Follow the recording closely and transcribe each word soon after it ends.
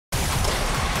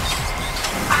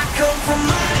Here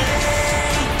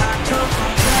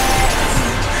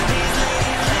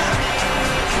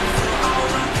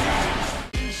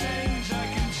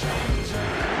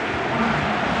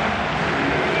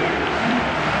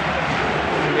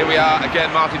we are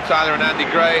again, Martin Tyler and Andy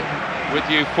Gray with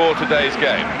you for today's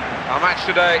game. Our match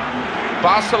today,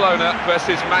 Barcelona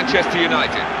versus Manchester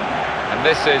United. And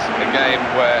this is a game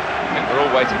where I think we're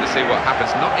all waiting to see what happens.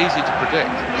 Not easy to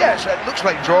predict. Yes, it looks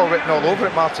like draw written all over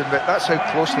it, Martin, but that's how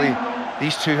closely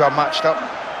these two are matched up.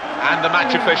 And the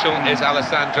match official is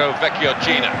Alessandro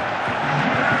Vecchiogina.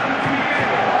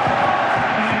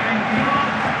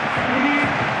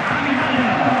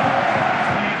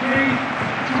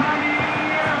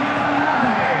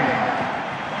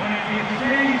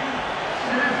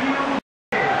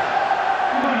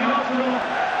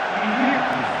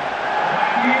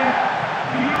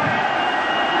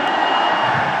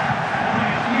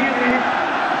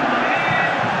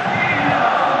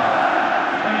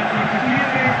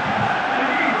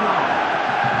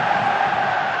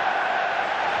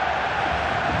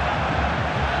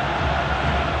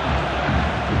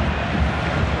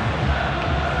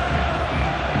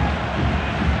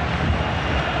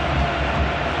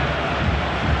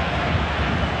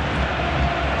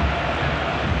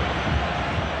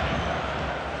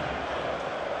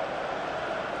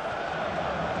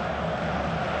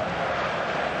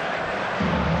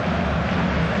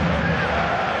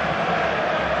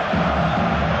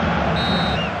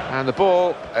 And the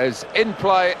ball is in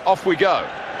play, off we go.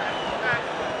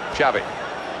 Xavi,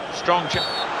 strong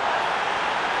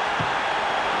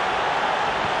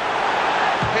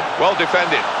well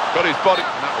defended, got his body,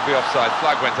 and that will be offside,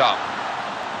 flag went up.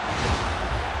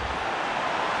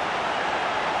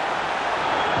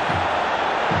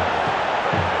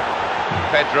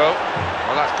 Pedro,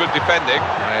 well that's good defending,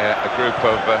 a group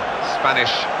of Spanish,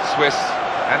 Swiss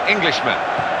and Englishmen.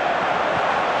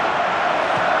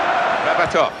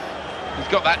 Rabatov. He's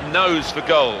got that nose for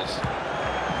goals.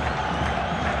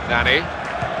 Nani.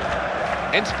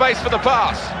 In space for the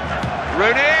pass.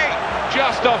 Rooney,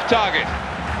 just off target.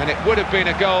 And it would have been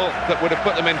a goal that would have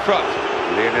put them in front.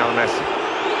 Lionel Messi.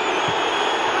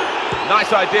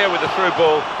 Nice idea with the through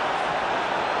ball.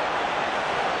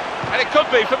 And it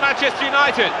could be for Manchester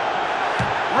United.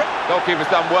 Goalkeeper's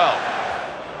done well.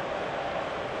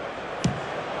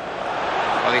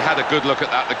 Well, he had a good look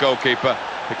at that, the goalkeeper,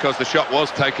 because the shot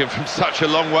was taken from such a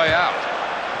long way out.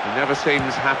 He never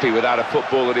seems happy without a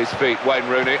football at his feet, Wayne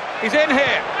Rooney. He's in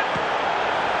here!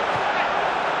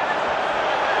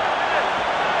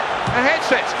 And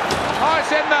hits it! Oh,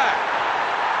 it's in there!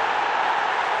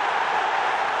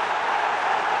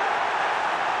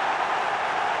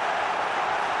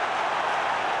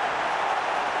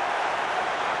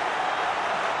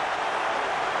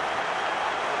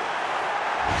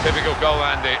 Typical goal,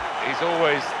 Andy. He's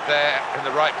always there in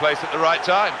the right place at the right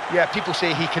time. Yeah, people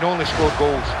say he can only score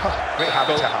goals. Great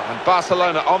habit to have. And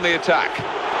Barcelona on the attack.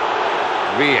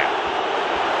 Villa.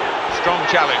 Strong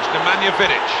challenge, Nemanja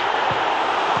Vidic.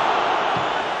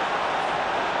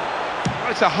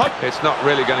 Well, it's a hook. It's not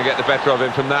really going to get the better of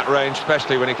him from that range,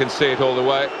 especially when he can see it all the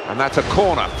way. And that's a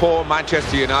corner for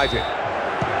Manchester United.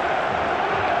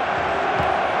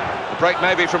 The break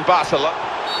maybe from Barcelona.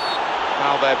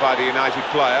 Foul there by the United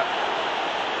player.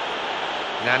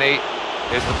 Nani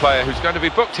is the player who's going to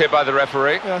be booked here by the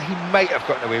referee. Well, he might have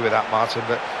gotten away with that, Martin,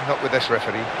 but not with this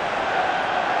referee.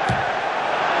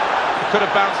 Could have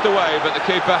bounced away, but the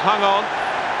keeper hung on.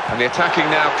 And the attacking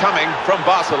now coming from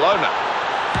Barcelona.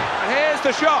 And here's the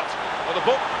shot. Well, the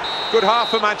ball. Good half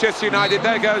for Manchester United.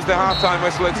 There goes the half-time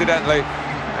whistle, incidentally.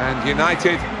 And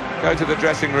United go to the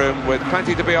dressing room with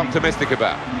plenty to be optimistic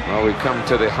about. Well, we've come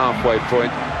to the halfway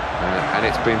point. And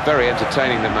it's been very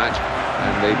entertaining, the match,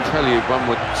 and they tell you one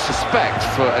would suspect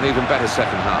for an even better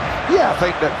second half. Yeah, I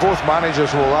think that both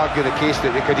managers will argue the case that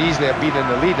they could easily have been in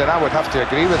the lead, and I would have to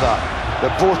agree with that.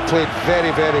 They both played very,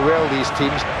 very well, these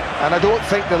teams, and I don't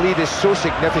think the lead is so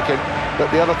significant that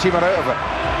the other team are out of it.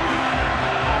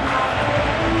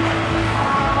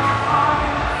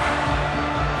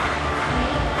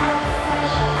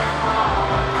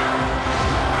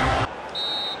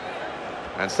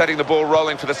 And setting the ball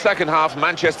rolling for the second half,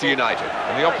 Manchester United.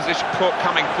 And the opposition court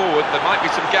coming forward, there might be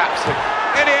some gaps.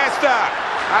 Iniesta!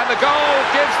 And the goal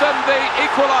gives them the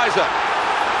equaliser.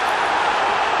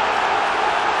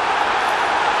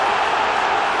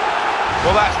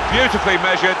 Well, that's beautifully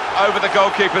measured over the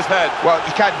goalkeeper's head. Well,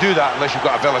 you can't do that unless you've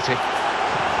got ability.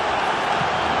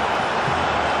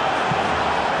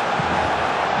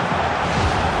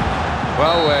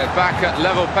 Well, we're back at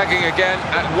level pegging again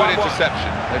at one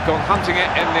interception. They've gone hunting it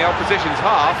in the opposition's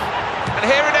half. And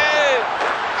here it is!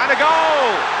 And a goal!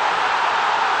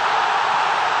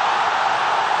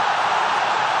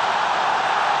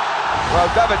 Well,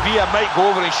 David Villa might go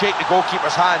over and shake the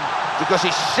goalkeeper's hand, because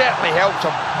he certainly helped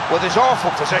him with his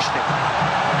awful positioning.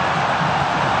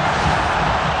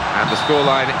 And the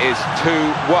scoreline is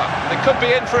 2-1. They could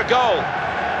be in for a goal.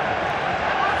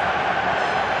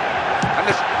 And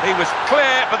he was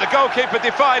clear, but the goalkeeper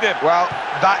defied him. Well,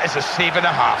 that is a save and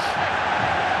a half.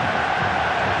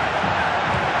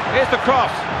 Here's the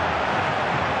cross.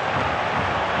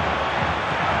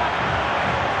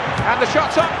 And the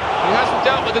shot's up. He hasn't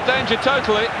dealt with the danger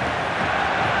totally.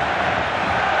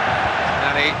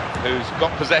 Nani, who's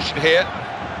got possession here.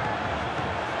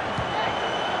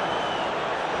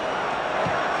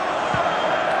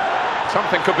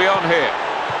 Something could be on here.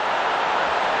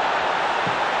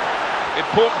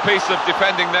 Important piece of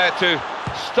defending there to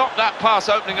stop that pass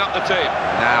opening up the team.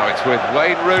 Now it's with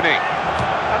Wayne Rooney.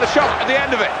 And the shot at the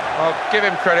end of it. I'll give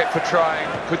him credit for trying.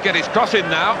 Could get his cross in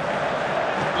now.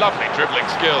 Lovely dribbling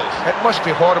skills. It must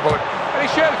be horrible. And he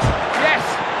shoots. Yes!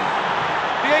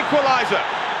 The equaliser.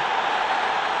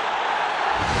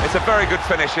 It's a very good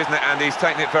finish, isn't it, Andy? He's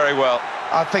taken it very well.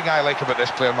 I think I like about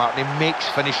this player, Martin. He makes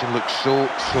finishing look so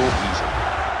easy.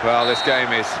 Well, this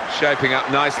game is shaping up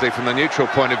nicely from the neutral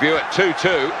point of view at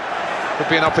 2-2. Could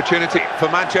be an opportunity for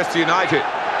Manchester United.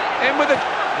 In with a...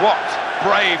 What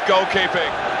brave goalkeeping.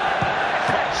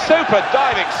 Super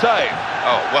diving save.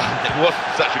 Oh, well, it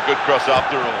wasn't such a good cross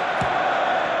after all.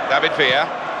 David Villa.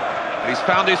 He's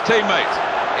found his teammate.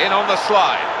 In on the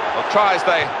slide. Well, try as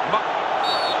they...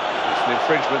 It's an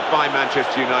infringement by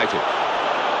Manchester United.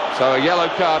 So a yellow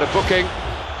card, a booking,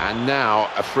 and now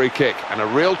a free kick and a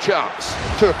real chance.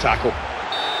 Poor tackle.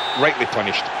 Rightly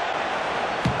punished.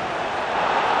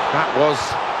 That was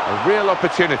a real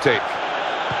opportunity.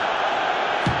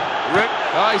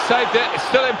 Oh, he saved it. It's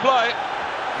still in play.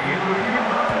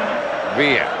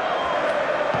 Villa.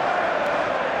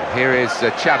 Here is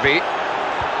Xavi.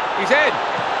 He's in.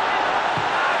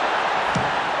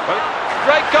 Well,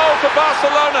 great goal for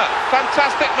Barcelona.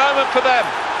 Fantastic moment for them.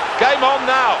 Game on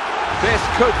now. This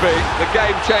could be the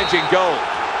game-changing goal.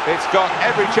 It's got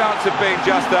every chance of being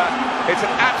just that. It's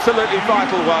an absolutely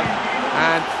vital one,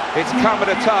 and it's come at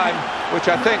a time which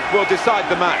I think will decide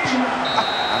the match.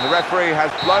 And the referee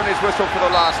has blown his whistle for the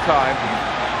last time.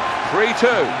 3-2.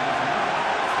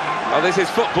 Well, this is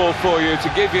football for you, to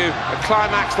give you a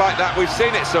climax like that. We've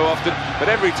seen it so often, but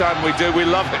every time we do, we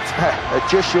love it. It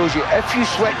just shows you, if you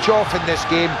switch off in this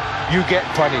game, you get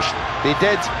punished. They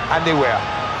did, and they were.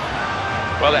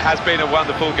 Well, it has been a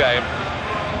wonderful game.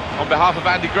 On behalf of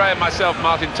Andy Gray and myself,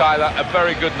 Martin Tyler, a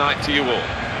very good night to you all.